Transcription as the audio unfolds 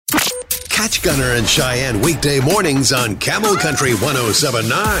Catch Gunner and Cheyenne weekday mornings on Camel Country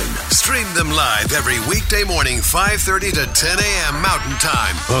 107.9. Stream them live every weekday morning, 5:30 to 10 a.m. Mountain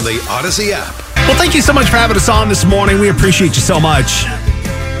Time on the Odyssey app. Well, thank you so much for having us on this morning. We appreciate you so much.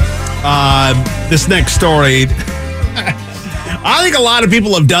 This next story, I think a lot of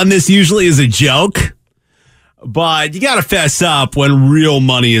people have done this usually as a joke, but you got to fess up when real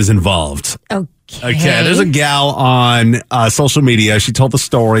money is involved. Okay, there's a gal on social media. She told the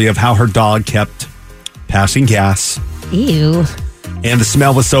story of how her dog kept passing gas. Ew. And the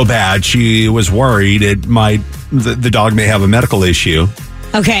smell was so bad, she was worried the dog may have a medical issue.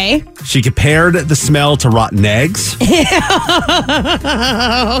 Okay. She compared the smell to rotten eggs. Okay.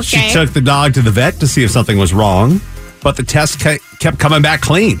 She took the dog to the vet to see if something was wrong, but the test kept coming back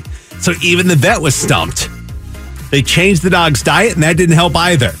clean. So even the vet was stumped. They changed the dog's diet, and that didn't help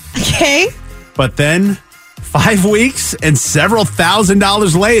either. Okay. But then, 5 weeks and several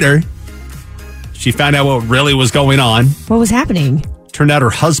 $1,000s later, she found out what really was going on. What was happening? Turned out her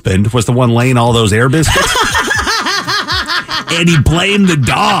husband was the one laying all those air biscuits. And he blamed the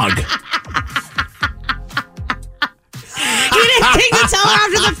dog. You didn't think to tell her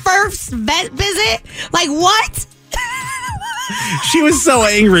after the first vet visit? Like, what? She was so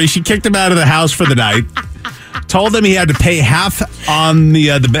angry, she kicked him out of the house for the night. Told him he had to pay half on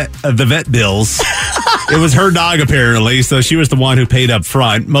the vet bills. It was her dog, apparently, so she was the one who paid up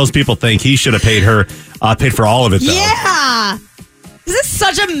front. Most people think he should have paid for all of it, though. Yeah. This is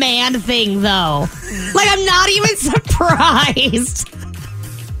such a man thing, though. Like, I'm not even surprised.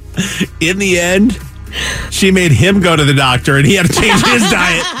 In the end, she made him go to the doctor, and he had to change his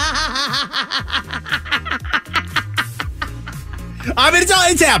diet. I mean,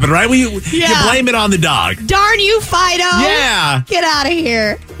 it's happened, right? You blame it on the dog. Darn you, Fido. Yeah. Get out of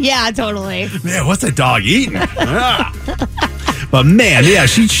here. Yeah, totally. Man, what's that dog eating? But man, yeah,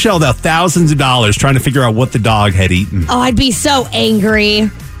 she shelled out thousands of dollars trying to figure out what the dog had eaten. Oh, I'd be so angry.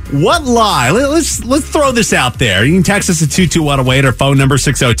 What lie? Let's throw this out there. You can text us at 22108, our phone number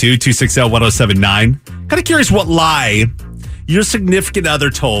 602-260-1079. Kind of curious what lie your significant other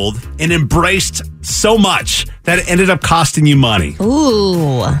told and embraced so much that it ended up costing you money.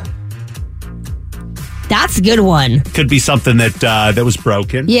 Ooh. That's a good one. Could be something that was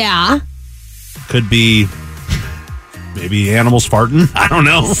broken. Yeah. Could be maybe animals farting. I don't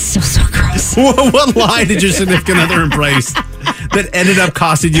know. So gross. What lie did your significant other embrace that ended up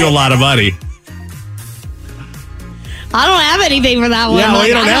costing you a lot of money? I don't have anything for that one. Yeah, well,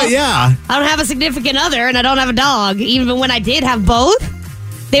 you don't have, I don't have a significant other, and I don't have a dog. Even when I did have both,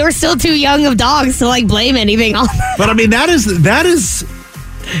 they were still too young of dogs to blame anything on them. But I mean, that is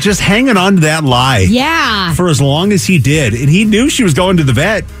just hanging on to that lie. Yeah. For as long as he did, and he knew she was going to the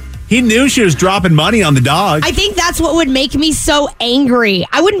vet. He knew she was dropping money on the dog. I think that's what would make me so angry.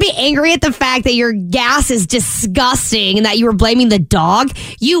 I wouldn't be angry at the fact that your gas is disgusting and that you were blaming the dog.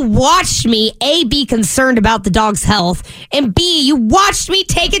 You watched me, A, be concerned about the dog's health, and B, you watched me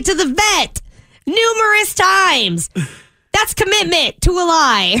take it to the vet numerous times. That's commitment to a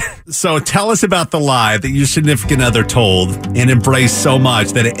lie. So tell us about the lie that your significant other told and embraced so much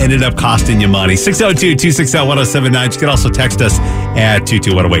that it ended up costing you money. 602-260-1079. You can also text us at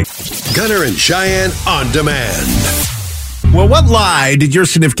 22108. Gunner and Cheyenne on demand. Well, what lie did your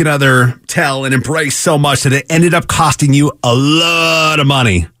significant other tell and embrace so much that it ended up costing you a lot of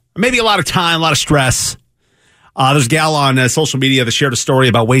money? Maybe a lot of time, a lot of stress. There's a gal on social media that shared a story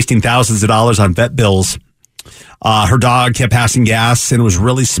about wasting thousands of dollars on vet bills. Her dog kept passing gas and it was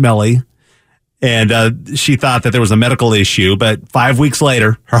really smelly. And she thought that there was a medical issue. But 5 weeks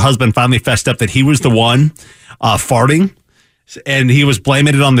later, her husband finally fessed up that he was the one farting. And he was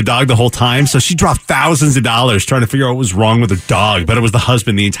blaming it on the dog the whole time. So she dropped thousands of dollars trying to figure out what was wrong with her dog. But it was the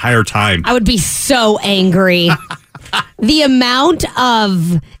husband the entire time. I would be so angry. The amount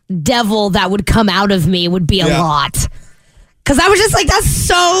of devil that would come out of me would be a lot. Because I was just like, that's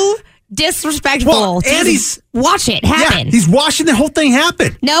so disrespectful. Well, and watch it happen. Yeah, he's watching the whole thing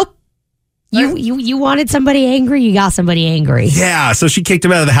happen. Nope. You wanted somebody angry, you got somebody angry. Yeah, so she kicked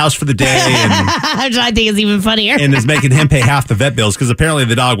him out of the house for the day. And, which I think is even funnier. And is making him pay half the vet bills because apparently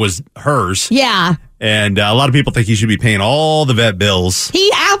the dog was hers. Yeah. And a lot of people think he should be paying all the vet bills.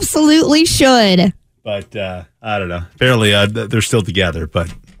 He absolutely should. But I don't know. Apparently they're still together.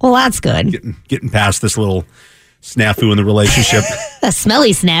 But well, that's good. Getting past this little snafu in the relationship. A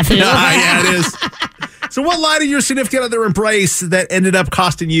smelly snafu. Yeah, it is. So what lie did your significant other embrace that ended up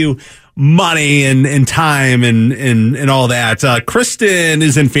costing you money and time and all that? Kristen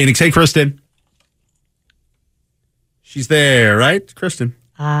is in Phoenix. Hey, Kristen. She's there, right? Kristen.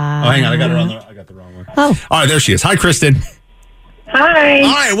 Oh, hang on. I got the wrong one. Oh. All right, there she is. Hi, Kristen. Hi.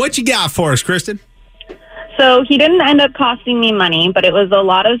 All right, what you got for us, Kristen? So he didn't end up costing me money, but it was a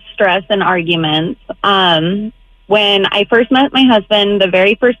lot of stress and arguments. When I first met my husband, the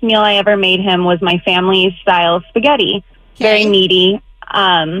very first meal I ever made him was my family's style spaghetti. Very meaty.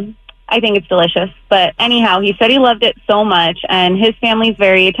 I think it's delicious. But anyhow, he said he loved it so much, and his family's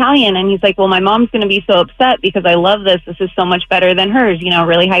very Italian. And he's like, well, my mom's going to be so upset because I love this. This is so much better than hers,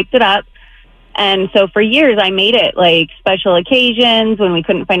 really hyped it up. And so for years, I made it like special occasions when we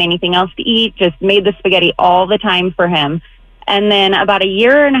couldn't find anything else to eat, just made the spaghetti all the time for him. And then about a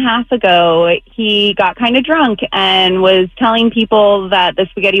year and a half ago, he got kind of drunk and was telling people that the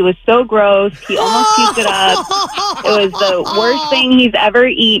spaghetti was so gross. He almost puked it up. It was the worst thing he's ever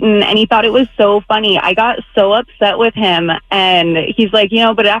eaten, and he thought it was so funny. I got so upset with him, and he's like,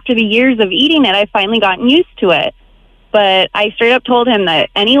 but after the years of eating it, I've finally gotten used to it. But I straight up told him that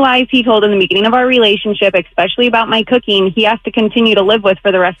any lies he told in the beginning of our relationship, especially about my cooking, he has to continue to live with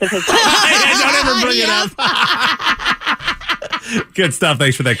for the rest of his life. Don't ever bring it up. Good stuff.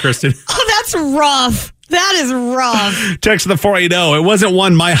 Thanks for that, Kristen. Oh, that's rough. That is rough. Text the 480. It wasn't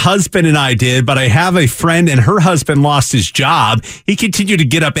one my husband and I did, but I have a friend and her husband lost his job. He continued to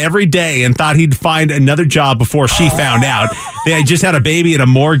get up every day and thought he'd find another job before she found out. They had just had a baby and a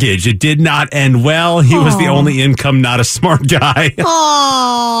mortgage. It did not end well. He was the only income, not a smart guy.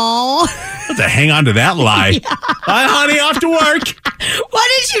 Oh. Have to hang on to that lie. Bye, honey, off to work. What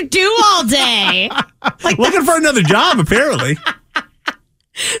did you do all day? Looking for another job, apparently.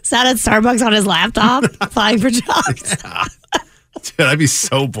 Sat at Starbucks on his laptop, applying for jobs. Dude, I'd be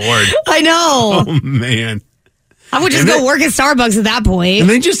so bored. I know. Oh, man. I would just go work at Starbucks at that point. And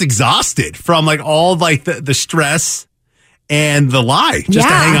then just exhausted from all the stress and the lie. Just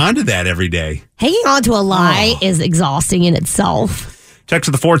to hang on to that every day. Hanging on to a lie is exhausting in itself. Text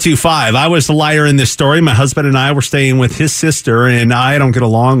to the 425. I was the liar in this story. My husband and I were staying with his sister, and I don't get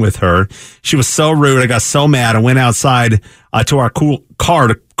along with her. She was so rude. I got so mad. I went outside to our car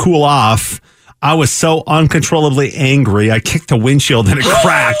to cool off. I was so uncontrollably angry. I kicked the windshield and it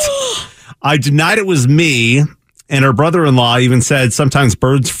cracked. I denied it was me, and her brother-in-law even said sometimes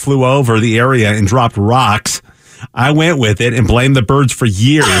birds flew over the area and dropped rocks. I went with it and blamed the birds for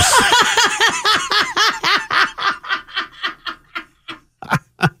years.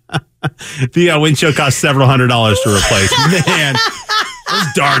 The windshield cost several $100s to replace. Man, those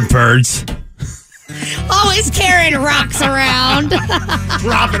darn birds. Always carrying rocks around.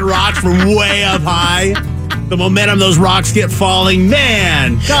 Dropping rocks from way up high. The momentum those rocks get falling.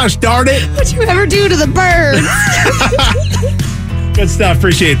 Man, gosh darn it. What'd you ever do to the birds? Good stuff.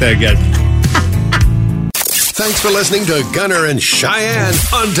 Appreciate that, guys. Thanks for listening to Gunner and Cheyenne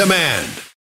on Demand.